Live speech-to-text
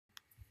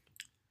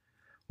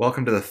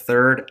Welcome to the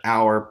third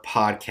hour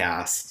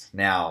podcast.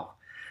 Now,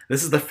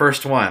 this is the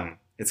first one.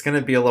 It's going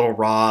to be a little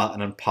raw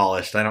and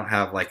unpolished. I don't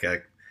have like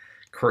a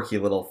quirky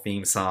little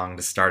theme song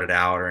to start it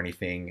out or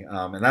anything.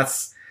 And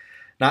that's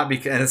not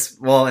because,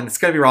 and it's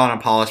going to be raw and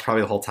unpolished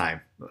probably the whole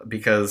time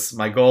because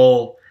my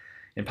goal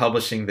in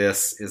publishing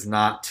this is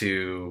not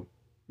to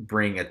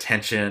bring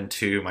attention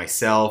to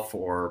myself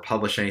or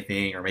publish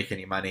anything or make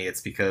any money.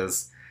 It's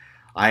because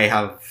I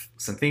have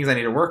some things I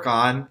need to work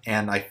on,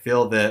 and I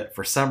feel that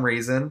for some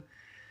reason,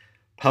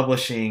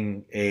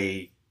 publishing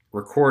a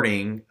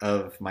recording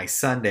of my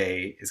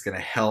Sunday is going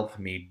to help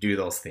me do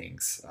those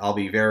things. I'll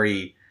be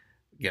very,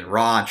 again,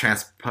 raw and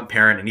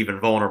transparent and even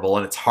vulnerable,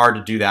 and it's hard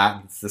to do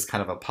that. It's this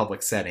kind of a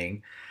public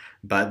setting.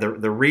 But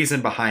the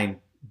reason behind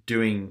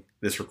doing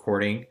this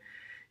recording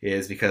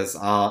is because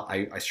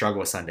I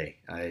struggle with Sunday.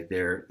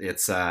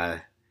 It's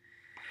as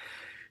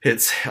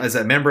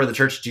a member of the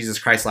Church of Jesus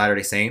Christ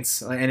Latter-day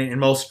Saints, and in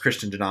most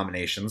Christian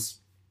denominations,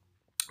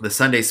 the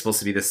Sunday is supposed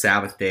to be the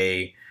Sabbath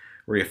day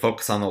where you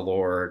focus on the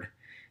Lord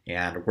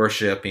and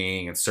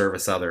worshiping and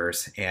service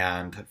others.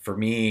 And for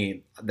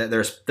me,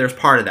 there's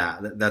part of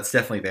that. That's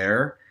definitely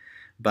there.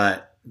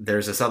 But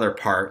there's this other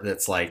part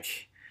that's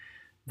like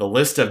the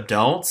list of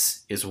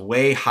don'ts is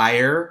way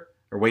higher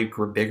or way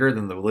bigger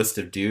than the list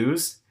of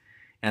do's.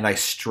 And I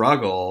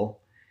struggle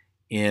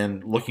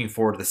in looking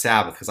forward to the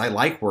Sabbath because I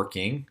like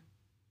working.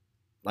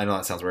 I know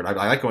that sounds weird. I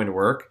like going to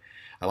work.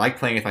 I like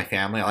playing with my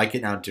family. I like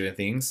getting out and doing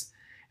things.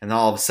 And then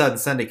all of a sudden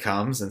Sunday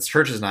comes and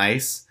church is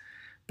nice,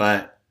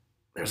 but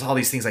there's all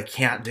these things I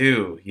can't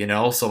do,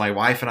 So my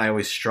wife and I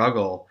always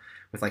struggle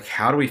with like,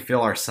 how do we fill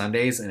our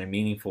Sundays in a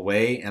meaningful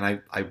way? And I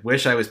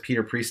wish I was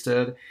Peter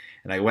Priesthood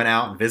and I went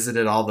out and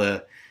visited all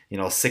the,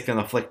 sick and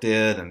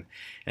afflicted and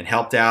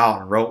helped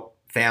out and wrote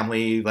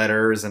family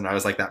letters. And I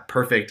was like that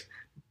perfect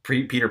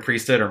Peter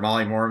Priesthood or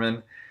Molly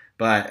Mormon,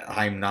 but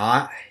I'm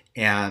not.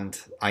 And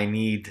I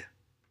need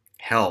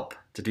help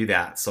to do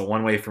that. So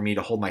one way for me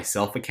to hold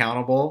myself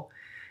accountable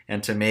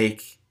and to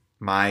make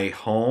my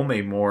home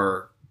a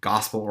more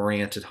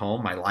gospel-oriented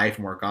home, my life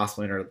more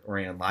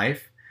gospel-oriented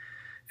life,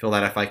 I feel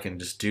that if I can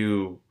just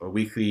do a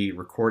weekly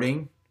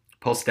recording,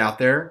 post it out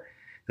there,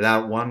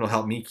 that one will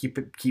help me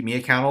keep me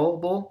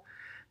accountable.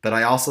 But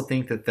I also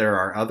think that there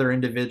are other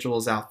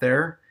individuals out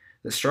there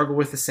that struggle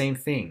with the same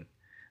thing,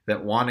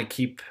 that want to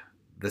keep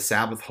the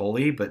Sabbath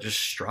holy, but just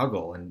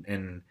struggle.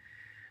 And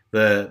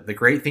the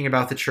great thing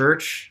about the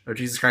Church of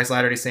Jesus Christ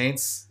Latter-day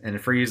Saints,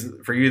 and for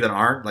you that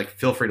aren't, like,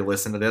 feel free to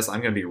listen to this. I'm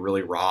going to be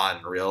really raw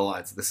and real.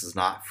 This is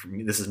not for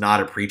me. This is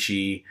not a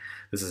preachy.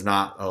 This is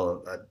not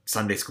a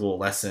Sunday school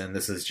lesson.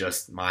 This is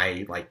just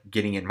my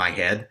getting in my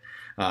head,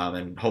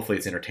 and hopefully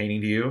it's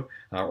entertaining to you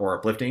or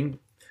uplifting.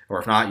 Or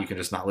if not, you can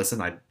just not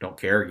listen. I don't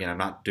care. Again, I'm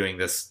not doing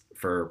this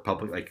for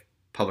public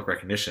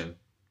recognition.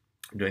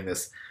 I'm doing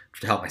this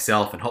to help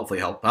myself and hopefully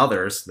help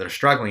others that are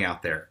struggling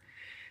out there.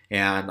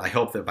 And I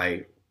hope that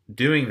by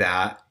doing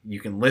that,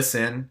 you can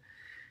listen,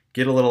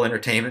 get a little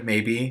entertainment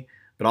maybe,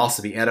 but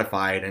also be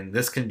edified. And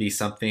this can be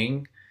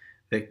something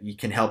that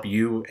can help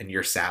you and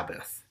your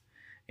Sabbath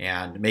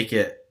and make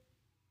it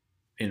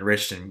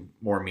enriched and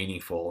more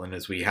meaningful. And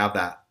as we have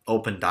that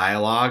open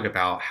dialogue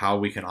about how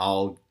we can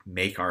all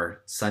make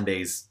our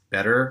Sundays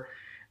better,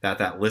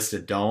 that list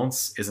of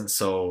don'ts isn't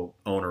so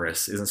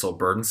onerous, isn't so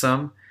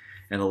burdensome,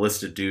 and the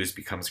list of do's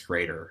becomes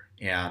greater.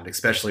 And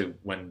especially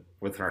when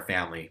within our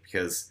family,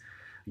 because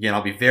again,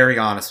 I'll be very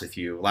honest with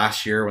you.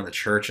 Last year when the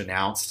church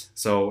announced,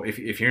 so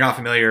if you're not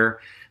familiar,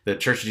 the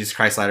Church of Jesus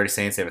Christ Latter-day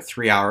Saints,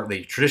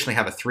 they traditionally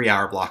have a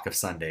 3-hour block of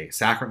Sunday,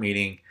 sacrament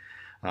meeting,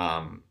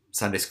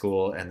 Sunday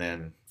school, and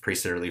then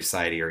priesthood or relief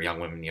society or young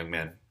women, young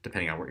men,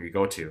 depending on where you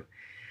go to.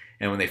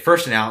 And when they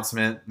first announced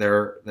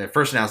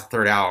the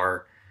third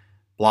hour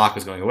block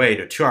was going away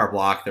to a 2-hour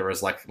block, there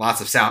was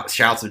lots of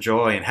shouts of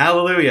joy and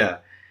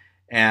hallelujah.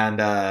 And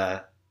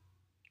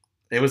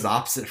it was the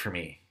opposite for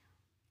me.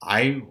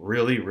 I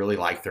really, really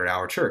like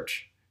 3-hour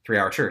church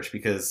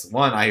because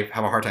one, I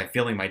have a hard time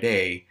filling my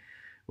day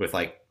with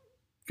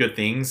good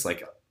things.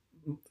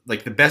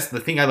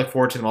 The thing I look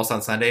forward to the most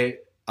on Sunday,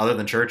 other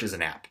than church, is a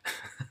nap.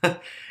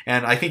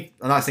 And I think,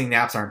 I'm not saying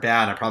naps aren't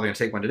bad. I'm probably going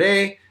to take one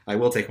today. I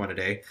will take one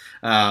today.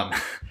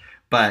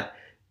 But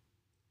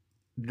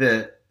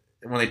when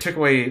they took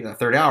away the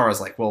third hour, I was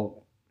like,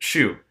 well,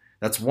 shoot,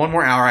 that's one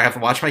more hour I have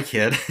to watch my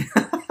kid.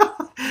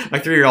 My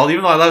 3-year-old,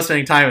 even though I love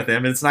spending time with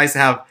him, it's nice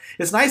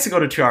to go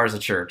to 2 hours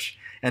of church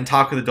and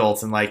talk with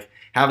adults and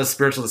have a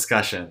spiritual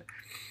discussion.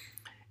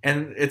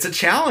 And it's a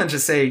challenge to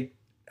say,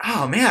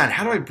 oh man,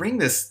 how do I bring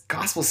this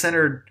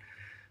gospel-centered,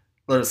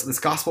 this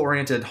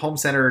gospel-oriented,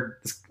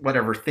 home-centered,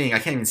 whatever thing, I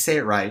can't even say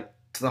it right,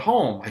 to the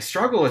home. I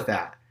struggle with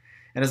that.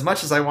 And as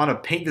much as I want to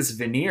paint this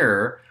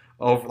veneer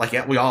over,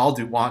 we all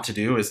want to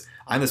do, is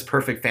I'm this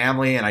perfect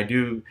family and I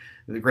do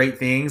the great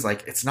things,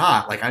 it's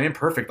not. I'm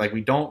imperfect.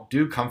 We don't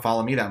do come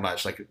follow me that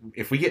much.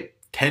 If we get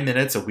 10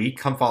 minutes a week,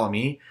 come follow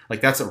me,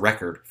 that's a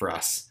record for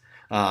us.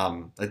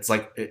 It's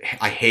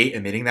I hate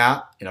admitting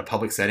that in a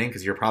public setting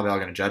because you're probably all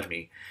going to judge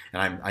me.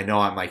 And I know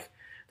I'm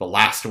the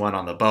last one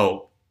on the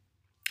boat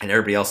and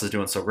everybody else is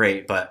doing so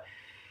great. But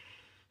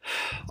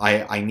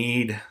I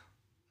need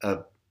a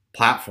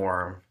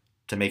platform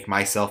to make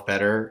myself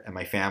better and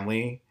my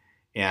family.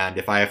 And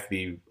if I have to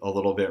be a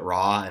little bit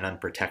raw and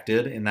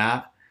unprotected in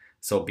that,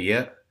 so be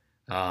it.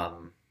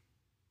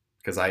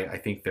 Because I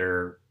think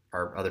there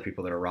are other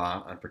people that are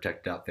raw,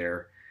 unprotected out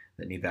there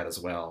that need that as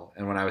well.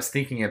 And when I was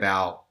thinking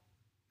about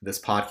this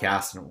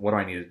podcast and what do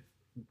I need to,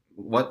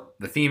 what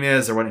the theme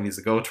is or what it needs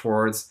to go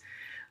towards,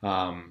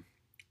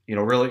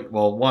 really,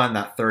 well, one,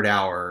 that third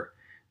hour,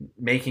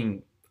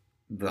 making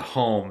the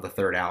home the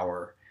third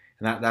hour,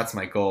 and that's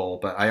my goal.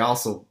 But I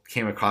also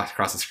came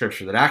across a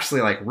scripture that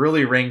actually like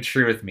really rang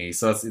true with me.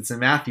 So it's in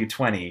Matthew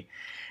 20,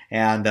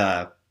 and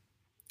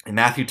in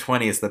Matthew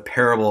 20 is the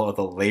parable of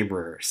the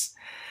laborers.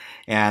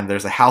 And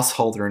there's a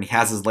householder, and he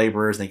has his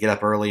laborers, and they get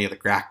up early at the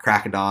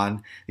crack of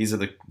dawn. These are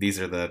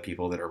the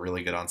people that are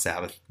really good on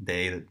Sabbath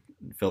day, that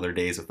fill their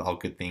days with all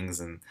good things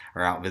and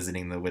are out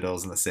visiting the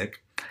widows and the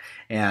sick.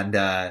 And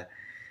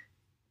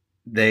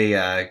they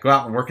go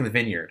out and work in the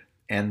vineyard.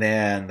 And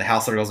then the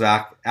householder goes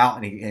back out,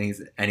 and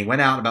he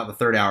went out about the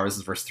third hour, this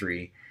is verse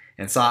 3,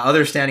 and saw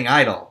others standing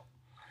idle,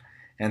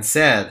 and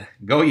said,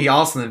 "Go ye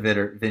also in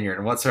the vineyard,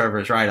 and whatsoever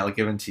is right I'll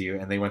give unto you."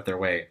 And they went their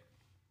way.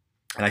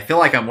 And I feel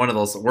like I'm one of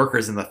those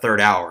workers in the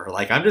third hour.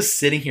 Like, I'm just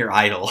sitting here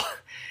idle,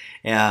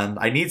 and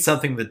I need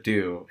something to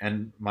do.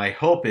 And my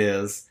hope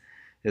is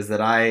that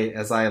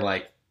as I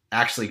like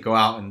actually go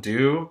out and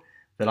do,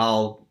 that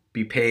I'll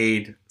be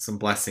paid some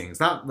blessings.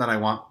 Not that I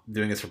want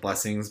doing this for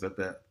blessings, but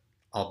that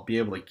I'll be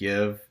able to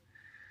give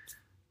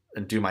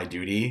and do my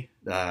duty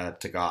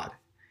to God.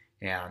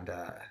 And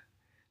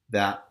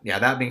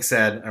that being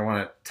said, I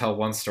want to tell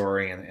one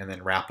story and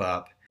then wrap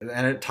up.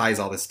 And it ties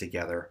all this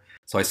together.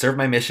 So I served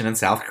my mission in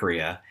South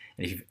Korea.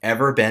 And if you've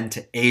ever been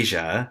to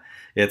Asia,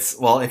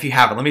 if you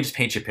haven't, let me just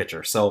paint you a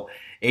picture. So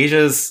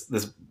Asia's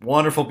this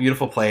wonderful,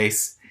 beautiful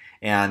place,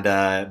 and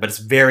but it's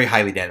very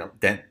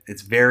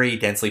it's very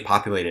densely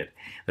populated.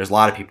 There's a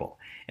lot of people.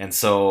 And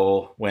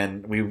so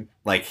when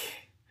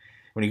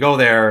you go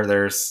there,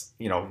 there's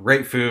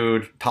great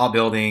food, tall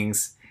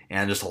buildings,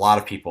 and just a lot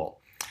of people.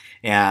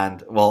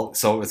 And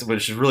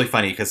which is really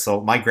funny because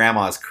my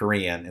grandma is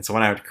Korean, and so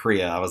when I went to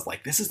Korea, I was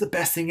like, this is the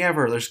best thing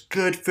ever. There's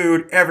good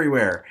food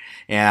everywhere,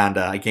 and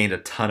I gained a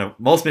ton of.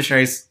 Most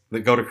missionaries that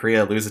go to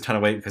Korea lose a ton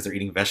of weight because they're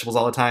eating vegetables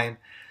all the time.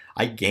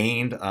 I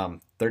gained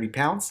 30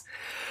 pounds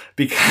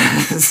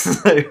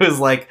because it was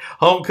like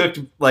home cooked,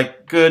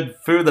 like good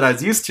food that I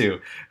was used to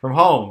from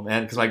home,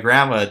 and because my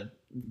grandma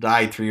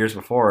died 3 years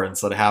before, and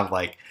so to have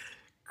like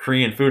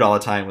Korean food all the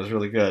time was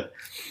really good.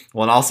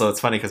 Well, and also it's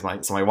funny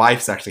because my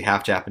wife's actually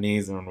half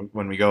Japanese, and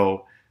when we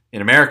go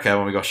in America,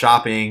 when we go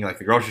shopping, like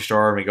the grocery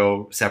store, and we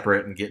go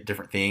separate and get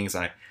different things,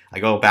 and I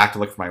go back to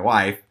look for my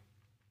wife,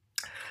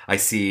 I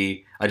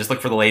just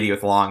look for the lady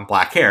with long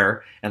black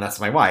hair, and that's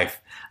my wife.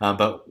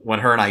 But when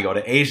her and I go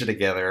to Asia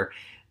together,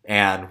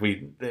 and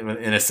we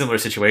in a similar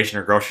situation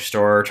or grocery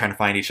store trying to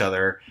find each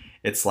other,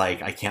 it's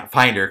like I can't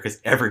find her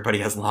because everybody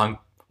has long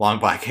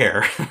black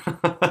hair.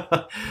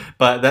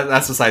 But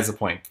that's besides the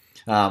point.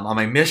 On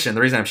my mission,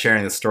 the reason I'm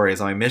sharing this story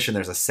is on my mission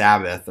there's a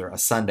Sabbath or a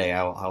Sunday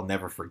I'll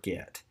never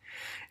forget.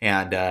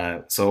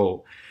 And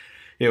so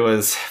it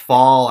was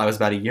fall. I was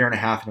about a year and a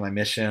half into my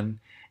mission,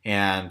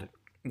 and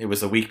it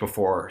was a week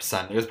before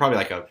Sunday. It was probably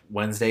like a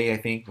Wednesday, I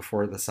think,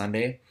 before the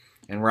Sunday,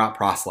 and we're out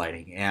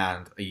proselyting.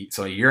 And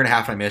so a year and a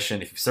half on my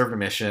mission, if you've served a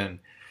mission,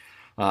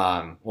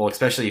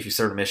 especially if you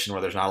serve a mission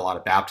where there's not a lot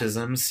of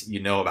baptisms,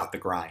 you know about the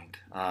grind.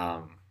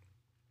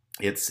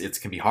 It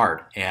can be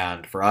hard.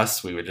 And for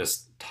us, we would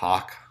just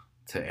talk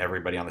to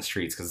everybody on the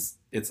streets because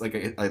it's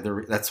like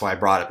that's why I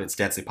brought up it's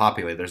densely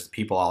populated. There's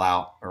people all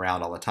out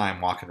around all the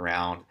time, walking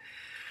around.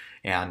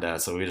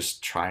 And so we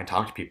just try and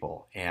talk to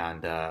people.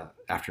 And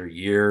after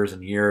years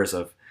and years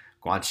of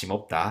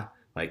guanchimopta,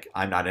 like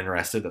I'm not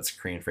interested, that's a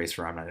Korean phrase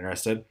for I'm not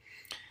interested,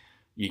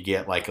 you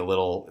get like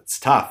it's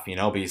tough,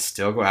 but you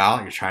still go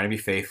out, you're trying to be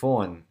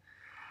faithful and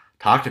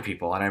talk to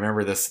people. And I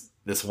remember this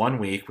one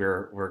week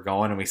we're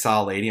going and we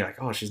saw a lady,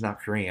 like, oh, she's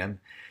not Korean.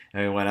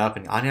 And we went up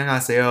and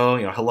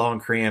annyeonghaseyo, hello in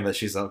Korean, but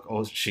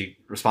she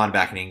responded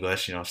back in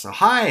English, so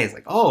hi. It's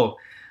like, oh,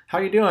 how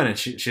are you doing? And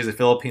she's a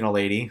Filipino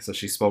lady, so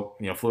she spoke,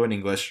 fluent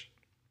English,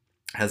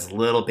 has a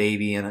little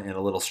baby in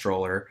a little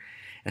stroller,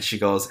 and she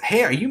goes,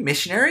 hey, are you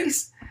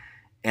missionaries?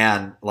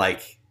 And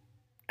like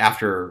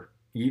after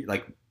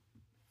like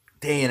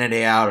day in and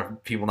day out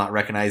of people not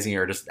recognizing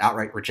you or just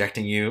outright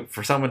rejecting you,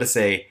 for someone to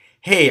say,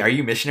 hey, are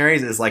you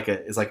missionaries, is like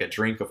a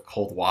drink of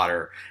cold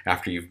water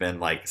after you've been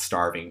like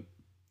starving.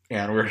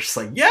 And we're just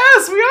like,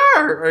 yes, we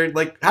are. Or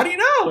like, how do you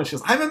know? And she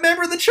goes, I'm a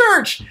member of the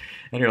church.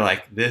 And you're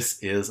like,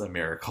 this is a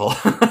miracle.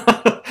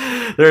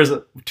 There's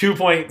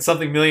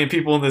 2-point-something million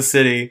people in this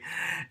city.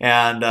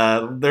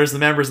 And there's the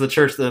members of the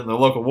church in the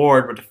local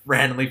ward, but to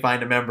randomly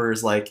find a member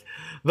is like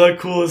the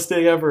coolest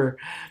thing ever.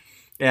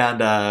 And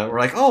we're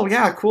like, oh,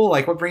 yeah, cool.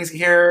 Like, what brings you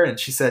here? And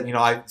she said,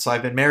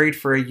 I've been married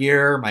for a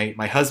year.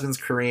 My husband's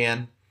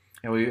Korean.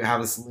 And we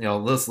have this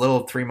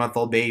little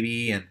 3-month-old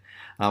baby. And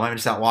I'm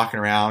just out walking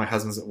around. My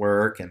husband's at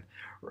work, and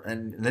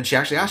And then she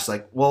actually asked,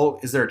 like, well,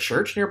 is there a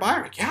church nearby?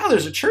 I'm like, yeah,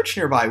 there's a church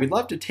nearby. We'd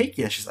love to take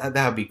you. And she's like,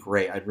 that would be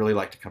great. I'd really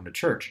like to come to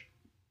church.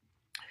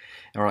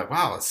 And we're like,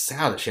 wow, it's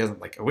sad that she hasn't,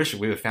 like, I wish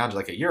we would have found you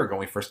like a year ago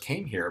when we first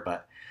came here.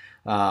 But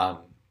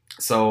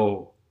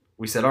so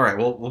we said, all right,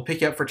 we'll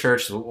pick you up for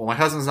church. So, well, my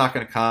husband's not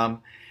going to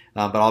come,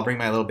 but I'll bring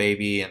my little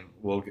baby and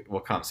we'll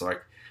come. So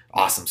like,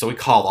 awesome. So we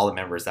called all the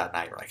members that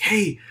night. We're like,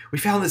 hey, we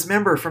found this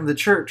member from the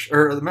church,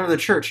 or the member of the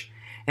church,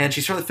 and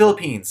she's from the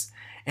Philippines.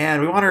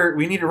 And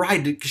we need a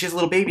ride because she has a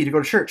little baby to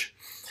go to church.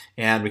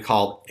 And we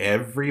called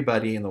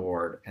everybody in the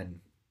ward,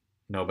 and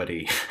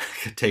nobody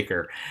could take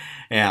her.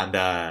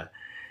 And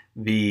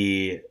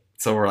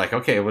so we're like,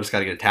 okay, we'll just got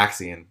to get a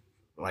taxi. And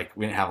like,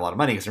 we didn't have a lot of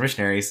money because we're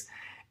missionaries.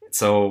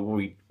 So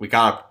we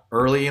got up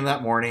early in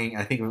that morning.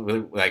 I think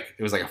it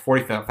was like a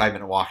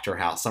 45-minute walk to her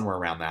house, somewhere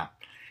around that.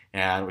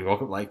 And we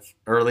woke up like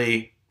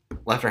early,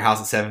 left our house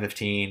at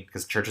 7:15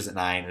 because church is at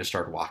 9, and just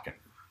started walking.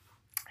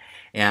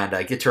 And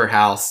get to her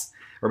house,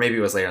 or maybe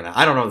it was later than that.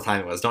 I don't know what the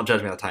time it was. Don't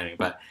judge me on the timing.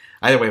 But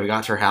either way, we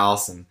got to her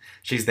house, and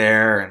she's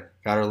there, and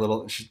got her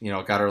little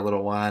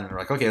one. And we're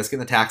like, okay, let's get in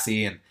the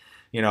taxi. And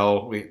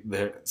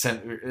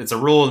it's a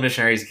rule of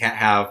missionaries, you can't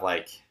have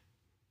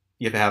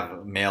you have to have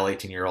a male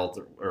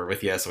 18-year-old or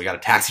with you. So we got a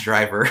taxi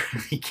driver.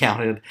 He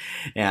counted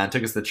and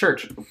took us to the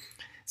church.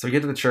 So we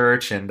get to the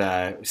church and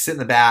we sit in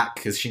the back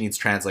because she needs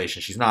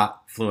translation. She's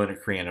not fluent in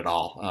Korean at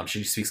all.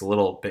 She speaks a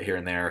little bit here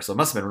and there. So it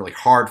must have been really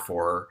hard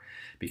for her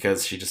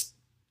because she just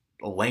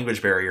a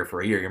language barrier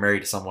for a year. You're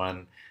married to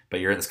someone, but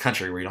you're in this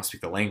country where you don't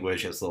speak the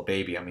language. You have this little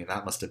baby. I mean,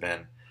 that must have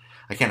been,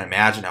 I can't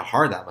imagine how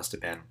hard that must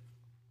have been.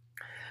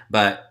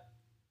 But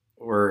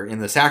we're in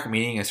the sacrament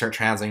meeting. I start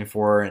translating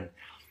for her, and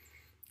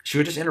she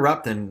would just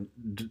interrupt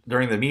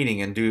during the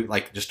meeting and do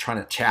just trying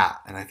to chat.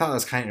 And I thought that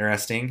was kind of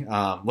interesting.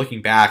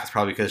 Looking back, it's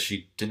probably because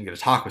she didn't get to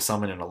talk with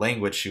someone in a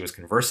language she was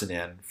conversing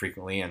in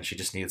frequently, and she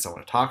just needed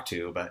someone to talk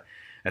to. But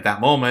at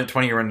that moment,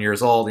 21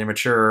 years old,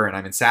 immature, and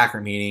I'm in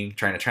sacrament meeting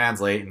trying to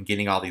translate and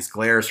getting all these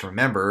glares from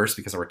members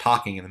because we're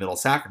talking in the middle of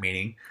sacrament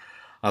meeting.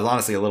 I was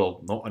honestly a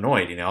little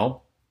annoyed,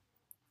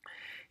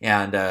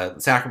 And the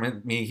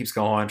sacrament meeting keeps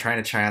going,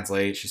 trying to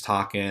translate. She's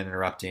talking,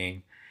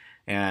 interrupting,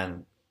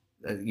 and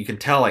you can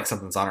tell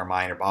something's on her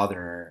mind or bothering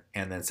her.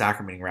 And then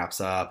sacrament meeting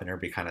wraps up, and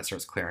everybody kind of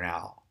starts clearing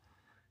out,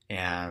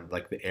 and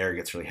the air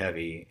gets really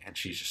heavy, and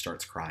she just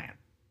starts crying,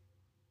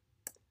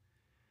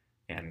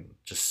 and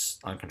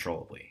just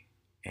uncontrollably.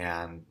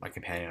 And my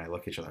companion and I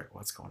look at each other like,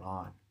 what's going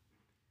on?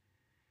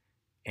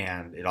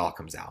 And it all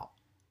comes out.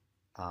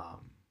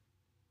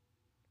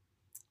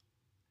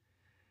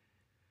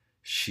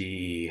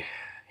 She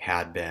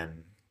had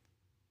been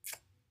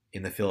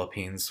in the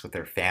Philippines with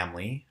her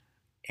family,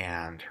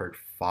 and her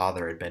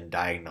father had been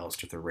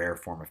diagnosed with a rare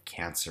form of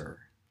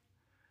cancer,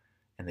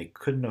 and they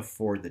couldn't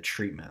afford the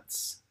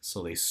treatments,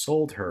 so they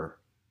sold her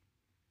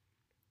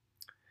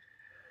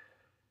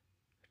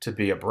to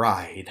be a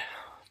bride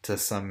to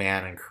some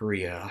man in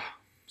Korea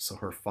so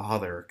her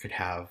father could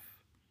have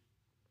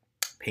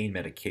pain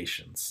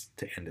medications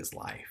to end his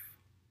life.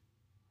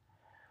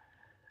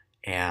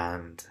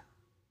 And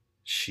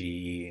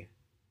she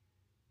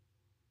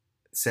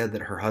said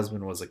that her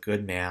husband was a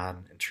good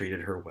man and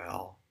treated her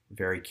well,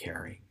 very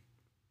caring,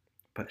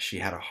 but she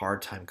had a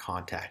hard time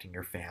contacting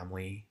her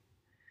family.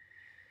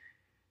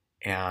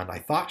 And I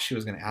thought she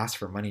was going to ask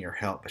for money or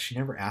help, but she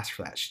never asked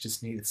for that. She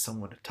just needed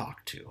someone to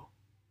talk to.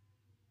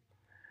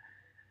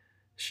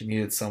 She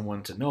needed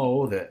someone to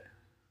know that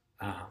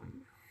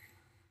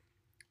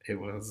it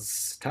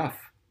was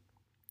tough.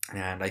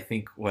 And I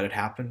think what had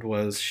happened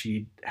was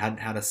she hadn't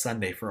had a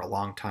Sunday for a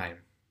long time.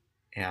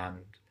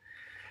 And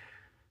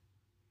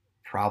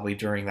probably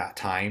during that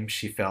time,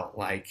 she felt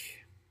like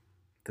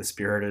the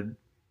Spirit had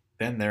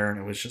been there, and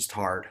it was just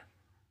hard.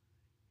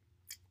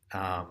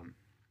 And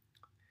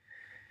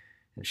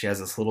she has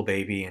this little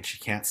baby, and she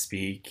can't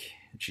speak,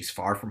 and she's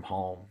far from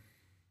home,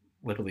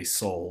 literally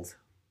sold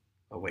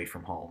away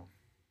from home.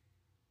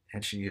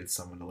 And she needed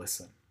someone to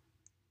listen.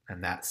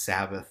 And that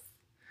Sabbath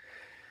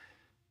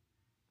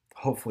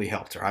hopefully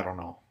helped her. I don't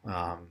know.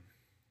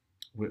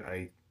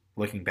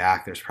 Looking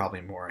back, there's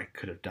probably more I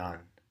could have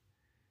done.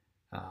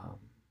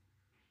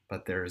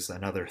 But there's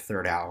another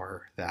third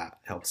hour that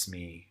helps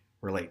me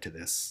relate to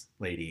this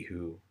lady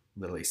who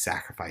literally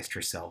sacrificed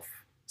herself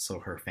so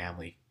her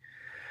family,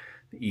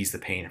 ease the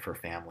pain of her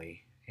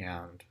family.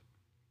 And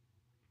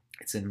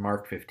it's in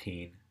Mark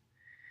 15.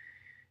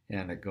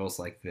 And it goes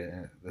like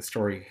the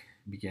story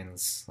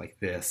begins like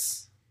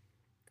this.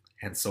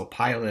 And so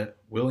Pilate,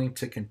 willing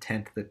to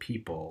content the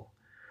people,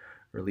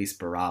 released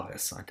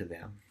Barabbas unto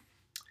them,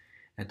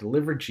 and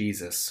delivered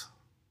Jesus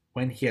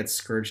when he had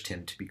scourged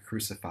him to be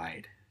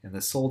crucified. And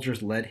the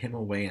soldiers led him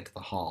away into the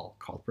hall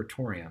called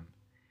Praetorium,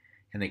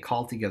 and they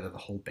called together the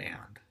whole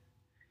band.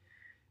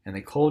 And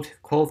they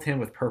clothed him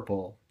with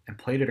purple, and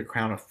plaited a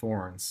crown of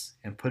thorns,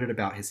 and put it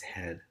about his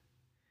head,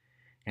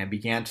 and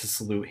began to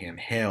salute him,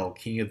 Hail,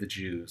 King of the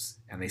Jews!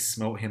 And they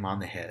smote him on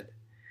the head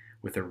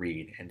with a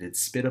reed, and did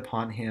spit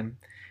upon him,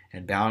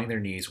 and bowing their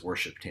knees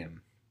worshipped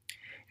him.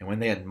 And when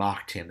they had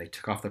mocked him, they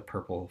took off the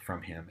purple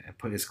from him, and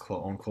put his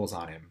own clothes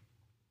on him,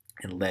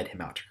 and led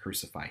him out to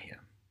crucify him.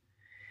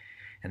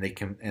 And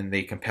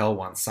they compel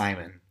one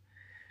Simon,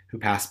 who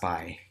passed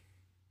by,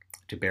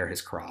 to bear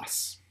his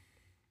cross.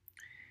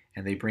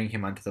 And they bring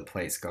him unto the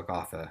place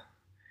Golgotha,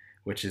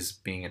 which is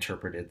being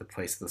interpreted the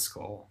place of the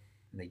skull.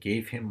 And they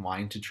gave him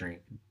wine to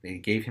drink. They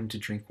gave him to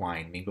drink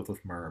wine mingled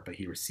with myrrh, but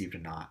he received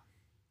it not.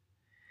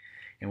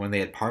 And when they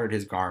had parted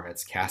his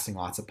garments, casting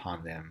lots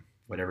upon them,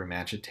 what every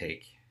man should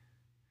take.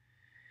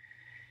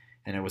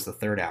 And it was the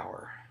third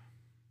hour,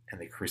 and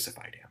they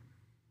crucified him.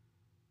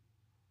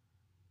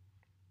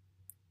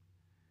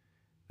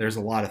 There's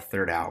a lot of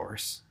third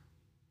hours.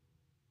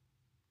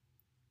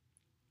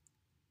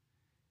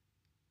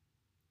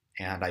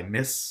 And I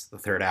miss the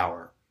third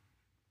hour.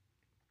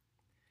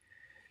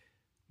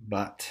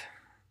 But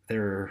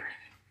there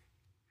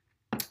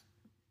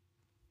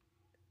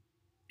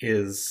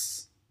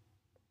is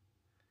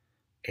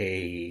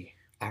a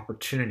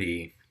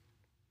opportunity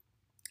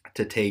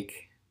to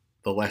take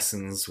the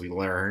lessons we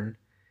learn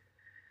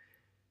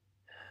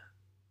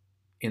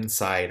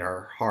inside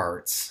our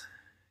hearts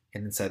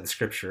and inside the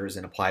scriptures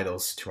and apply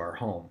those to our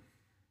home.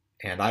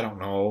 And I don't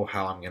know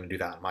how I'm going to do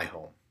that in my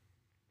home,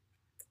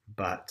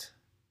 but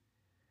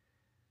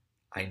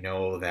I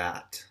know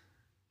that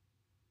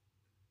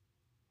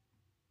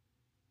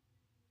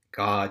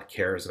God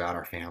cares about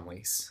our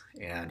families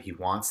and he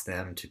wants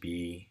them to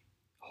be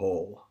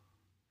whole.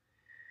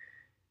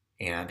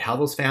 And how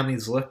those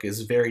families look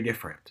is very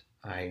different.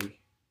 I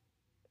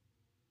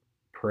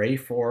pray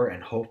for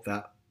and hope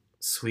that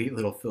sweet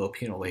little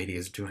Filipino lady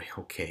is doing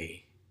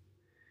okay.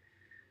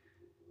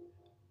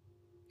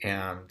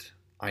 And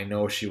I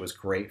know she was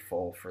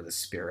grateful for the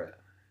Spirit.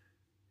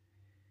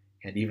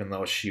 And even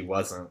though she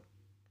wasn't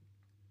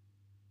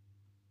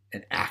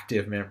an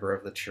active member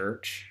of the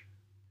church,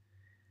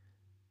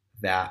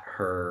 that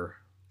her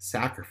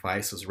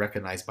sacrifice was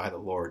recognized by the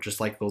Lord, just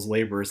like those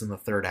laborers in the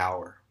third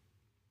hour.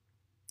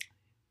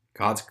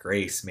 God's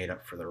grace made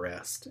up for the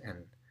rest.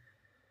 And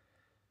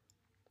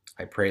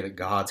I pray that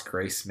God's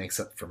grace makes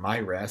up for my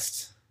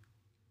rest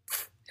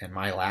and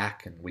my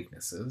lack and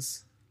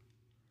weaknesses.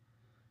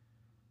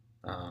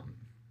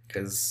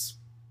 Because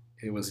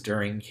it was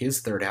during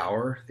his third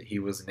hour that he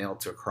was nailed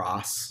to a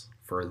cross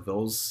for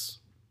those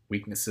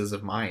weaknesses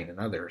of mine and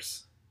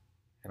others.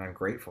 And I'm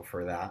grateful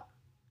for that.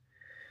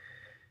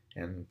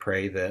 And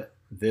pray that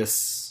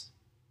this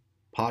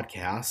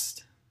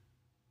podcast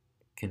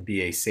can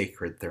be a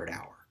sacred third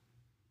hour.